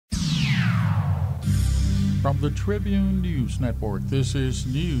From the Tribune News Network, this is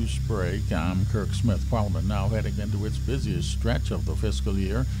Newsbreak. I'm Kirk Smith. Parliament now heading into its busiest stretch of the fiscal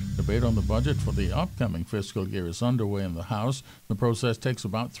year. Debate on the budget for the upcoming fiscal year is underway in the House. The process takes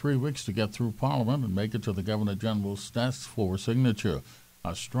about 3 weeks to get through Parliament and make it to the Governor General's desk for signature.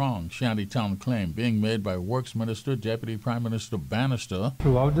 A strong shantytown claim being made by Works Minister, Deputy Prime Minister Bannister.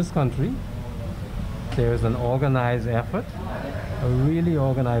 Throughout this country, there is an organized effort, a really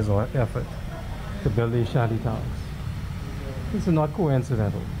organized effort to build these shanty towns. This is not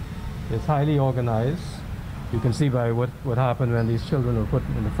coincidental. It's highly organized. You can see by what happened when these children were put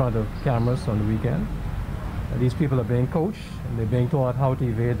in the front of cameras on the weekend. These people are being coached and they're being taught how to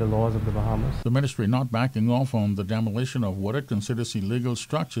evade the laws of the Bahamas. The ministry not backing off on the demolition of what it considers illegal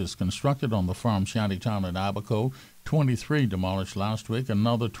structures constructed on the farm shantytown in Abaco. 23 demolished last week.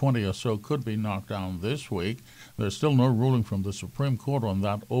 Another 20 or so could be knocked down this week. There's still no ruling from the Supreme Court on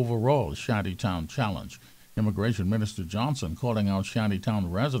that overall shantytown challenge. Immigration Minister Johnson calling out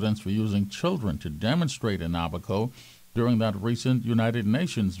shantytown residents for using children to demonstrate in Abaco during that recent United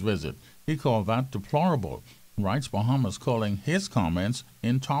Nations visit. He called that deplorable. Writes Bahamas calling his comments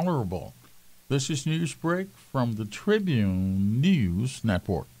intolerable. This is Newsbreak from the Tribune News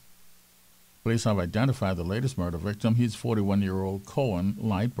Network. Police have identified the latest murder victim. He's 41-year-old Cohen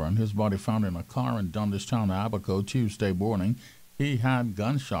Lightburn. His body found in a car in Dundashtown, Abaco, Tuesday morning. He had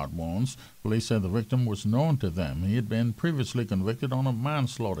gunshot wounds. Police say the victim was known to them. He had been previously convicted on a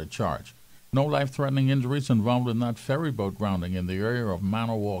manslaughter charge. No life-threatening injuries involved in that ferryboat grounding in the area of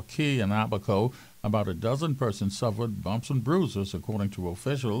Manawar Key in Abaco. About a dozen persons suffered bumps and bruises, according to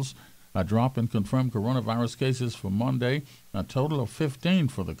officials. A drop in confirmed coronavirus cases for Monday, a total of 15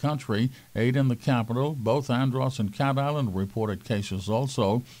 for the country, 8 in the capital. Both Andros and Cat Island reported cases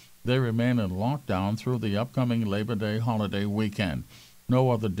also. They remain in lockdown through the upcoming Labor Day holiday weekend.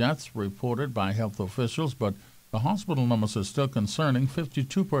 No other deaths reported by health officials, but the hospital numbers are still concerning.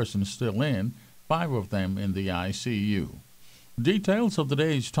 52 persons still in, 5 of them in the ICU. Details of the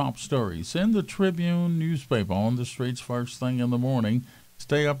day's top stories in the Tribune newspaper on the streets first thing in the morning.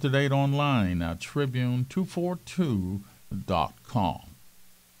 Stay up to date online at Tribune242.com.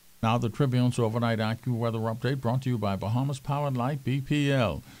 Now the Tribune's overnight AccuWeather update brought to you by Bahamas Power and Light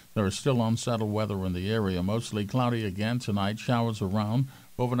BPL. There is still unsettled weather in the area, mostly cloudy again tonight, showers around.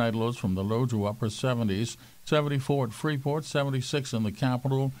 Overnight lows from the low to upper 70s, 74 at Freeport, 76 in the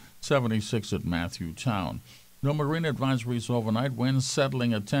capital, 76 at Matthewtown. No marine advisories overnight, winds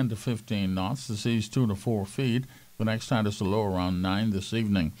settling at 10 to 15 knots, the seas 2 to 4 feet. The next tide is to low around 9 this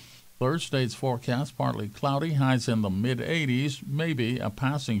evening. Thursday's forecast, partly cloudy, highs in the mid-80s, maybe a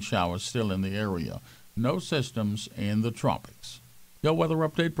passing shower still in the area. No systems in the tropics. Your weather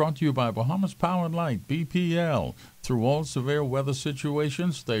update brought to you by Bahamas Power and Light, BPL. Through all severe weather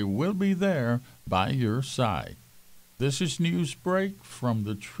situations, they will be there by your side. This is Newsbreak from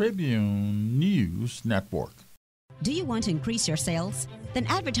the Tribune News Network. Do you want to increase your sales? Then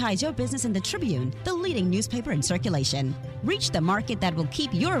advertise your business in the Tribune, the leading newspaper in circulation. Reach the market that will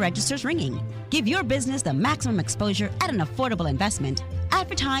keep your registers ringing. Give your business the maximum exposure at an affordable investment.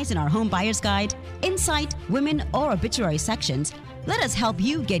 Advertise in our Home Buyer's Guide, Insight, Women, or Obituary sections. Let us help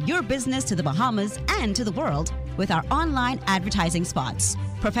you get your business to the Bahamas and to the world with our online advertising spots.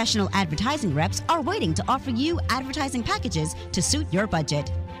 Professional advertising reps are waiting to offer you advertising packages to suit your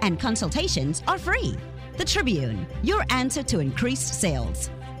budget, and consultations are free. The Tribune, your answer to increased sales.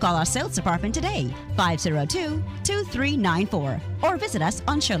 Call our sales department today, 502-2394, or visit us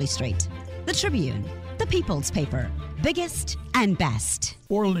on Shirley Street. The Tribune, the people's paper, biggest and best.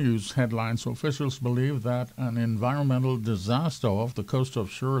 World News headlines. Officials believe that an environmental disaster off the coast of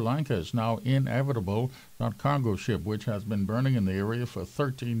Sri Lanka is now inevitable. That cargo ship, which has been burning in the area for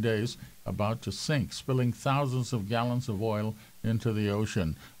 13 days, about to sink, spilling thousands of gallons of oil into the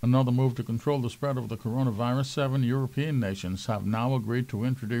ocean. Another move to control the spread of the coronavirus. 7 European nations have now agreed to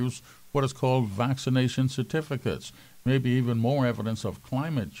introduce what is called vaccination certificates. Maybe even more evidence of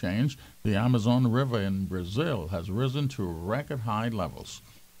climate change. The Amazon River in Brazil has risen to record high levels.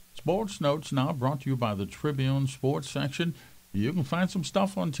 Sports notes now brought to you by the Tribune Sports section. You can find some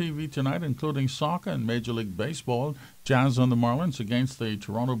stuff on TV tonight, including soccer and Major League Baseball. Jazz on the Marlins against the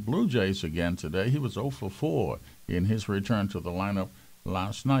Toronto Blue Jays again today. He was 0 for 4 in his return to the lineup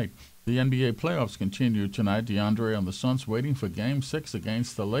last night. The NBA playoffs continue tonight. DeAndre and the Suns waiting for Game 6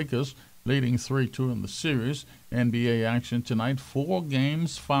 against the Lakers, leading 3-2 in the series. NBA action tonight, 4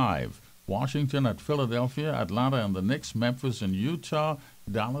 games, 5. Washington at Philadelphia, Atlanta and the Knicks, Memphis and Utah,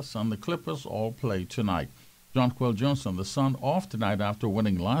 Dallas and the Clippers all play tonight. Jonquil Jones and the Sun off tonight after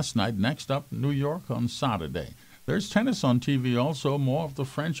winning last night. Next up, New York on Saturday. There's tennis on TV also, more of the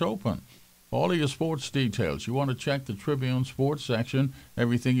French Open. All of your sports details. You want to check the Tribune Sports section.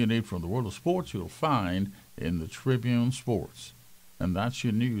 Everything you need from the world of sports you'll find in the Tribune Sports. And that's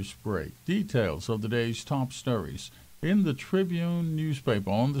your news break. Details of the day's top stories in the Tribune newspaper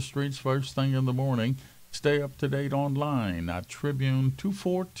on the streets first thing in the morning. Stay up to date online at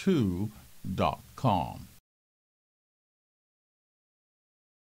Tribune242.com.